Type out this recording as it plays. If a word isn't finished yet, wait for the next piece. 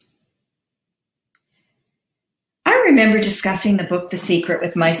remember discussing the book The Secret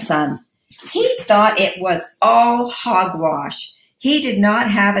with my son. He thought it was all hogwash. He did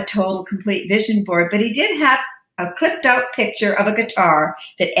not have a total complete vision board, but he did have a clipped out picture of a guitar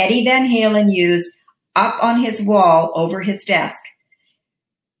that Eddie Van Halen used up on his wall over his desk.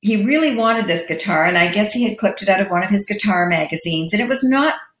 He really wanted this guitar, and I guess he had clipped it out of one of his guitar magazines, and it was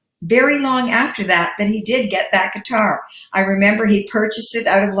not very long after that he did get that guitar. I remember he purchased it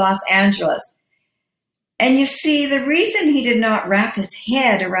out of Los Angeles. And you see, the reason he did not wrap his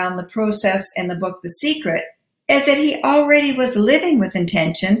head around the process in the book The Secret is that he already was living with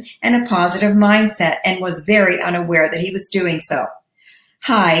intention and a positive mindset and was very unaware that he was doing so.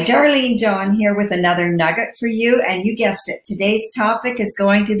 Hi, Darlene John here with another nugget for you, and you guessed it, today's topic is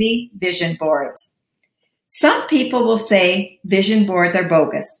going to be vision boards. Some people will say vision boards are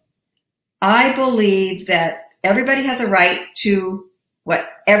bogus. I believe that everybody has a right to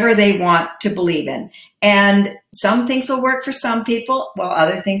whatever they want to believe in. And some things will work for some people, while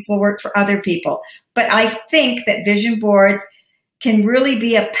other things will work for other people. But I think that vision boards can really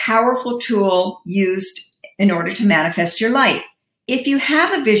be a powerful tool used in order to manifest your life. If you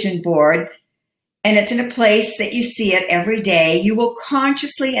have a vision board and it's in a place that you see it every day, you will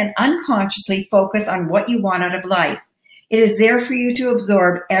consciously and unconsciously focus on what you want out of life. It is there for you to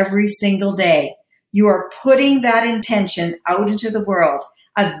absorb every single day. You are putting that intention out into the world.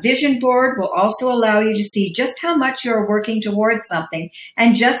 A vision board will also allow you to see just how much you're working towards something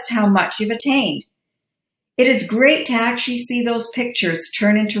and just how much you've attained. It is great to actually see those pictures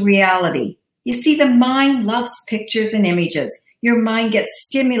turn into reality. You see, the mind loves pictures and images. Your mind gets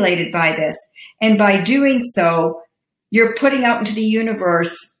stimulated by this. And by doing so, you're putting out into the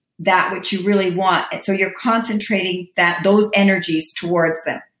universe that which you really want. And so you're concentrating those energies towards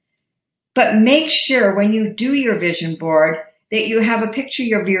them. But make sure when you do your vision board that you have a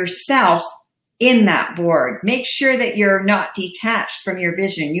picture of yourself in that board. Make sure that you're not detached from your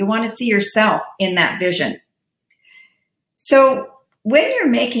vision. You want to see yourself in that vision. So when you're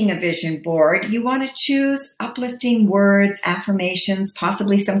making a vision board, you want to choose uplifting words, affirmations,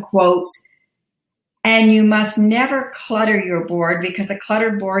 possibly some quotes. And you must never clutter your board, because a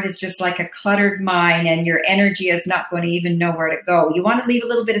cluttered board is just like a cluttered mind and your energy is not going to even know where to go. You want to leave a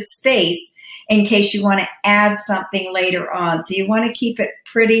little bit of space in case you want to add something later on. So you want to keep it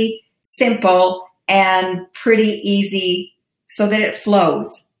pretty simple and pretty easy so that it flows.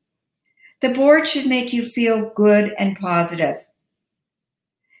 The board should make you feel good and positive.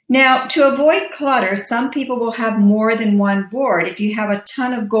 Now, to avoid clutter, some people will have more than one board. If you have a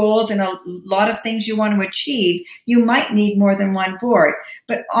ton of goals and a lot of things you want to achieve, you might need more than one board.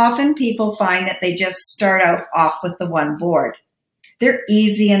 But often people find that they just start off with the one board. They're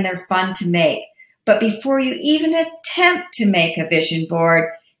easy and they're fun to make. But before you even attempt to make a vision board,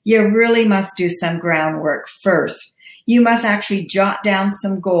 you really must do some groundwork first. You must actually jot down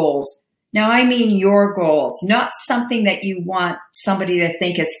some goals. Now, I mean your goals, not something that you want somebody to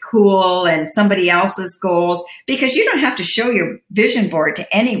think is cool and somebody else's goals, because you don't have to show your vision board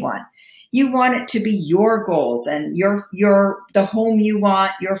to anyone. You want it to be your goals and the home you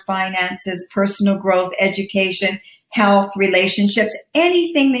want, your finances, personal growth, education, health, relationships,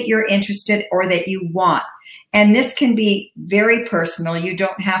 anything that you're interested or that you want. And this can be very personal. You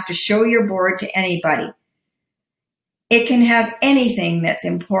don't have to show your board to anybody. It can have anything that's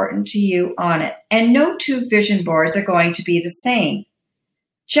important to you on it. And no two vision boards are going to be the same.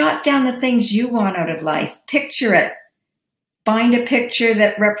 Jot down the things you want out of life. Picture it. Find a picture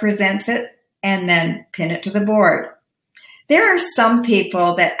that represents it and then pin it to the board. There are some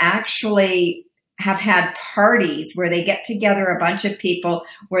people that actually have had parties where they get together a bunch of people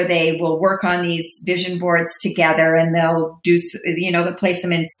where they will work on these vision boards together, and they'll do, they'll play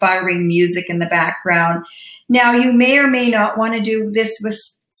some inspiring music in the background. Now, you may or may not want to do this with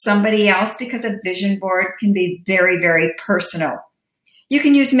somebody else, because a vision board can be very, very personal. You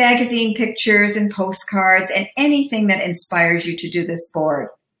can use magazine pictures and postcards and anything that inspires you to do this board.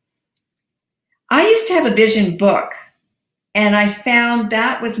 I used to have a vision book, and I found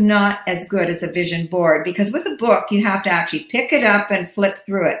that was not as good as a vision board, because with a book, you have to actually pick it up and flip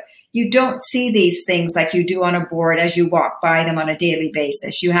through it. You don't see these things like you do on a board as you walk by them on a daily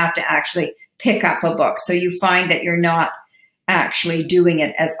basis. You have to actually pick up a book. So you find that you're not actually doing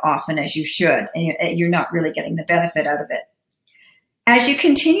it as often as you should, and you're not really getting the benefit out of it. As you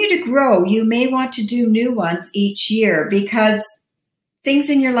continue to grow, you may want to do new ones each year, because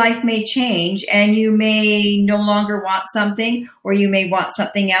things in your life may change and you may no longer want something, or you may want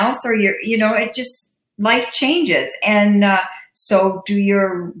something else, or life changes. And so do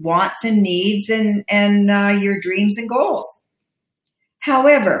your wants and needs and your dreams and goals.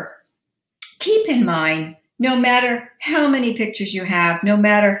 However, keep in mind, No matter how many pictures you have, no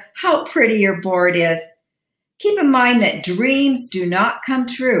matter how pretty your board is, keep in mind that dreams do not come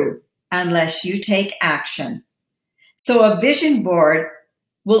true unless you take action. So a vision board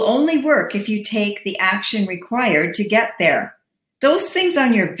will only work if you take the action required to get there. Those things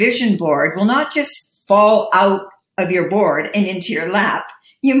on your vision board will not just fall out of your board and into your lap.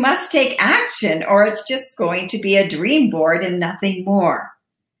 You must take action, or it's just going to be a dream board and nothing more.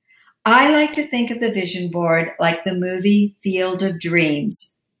 I like to think of the vision board like the movie Field of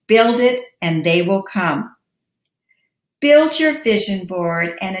Dreams. Build it and they will come. Build your vision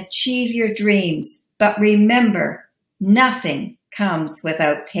board and achieve your dreams. But remember, nothing comes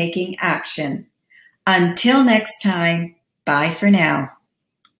without taking action. Until next time, bye for now.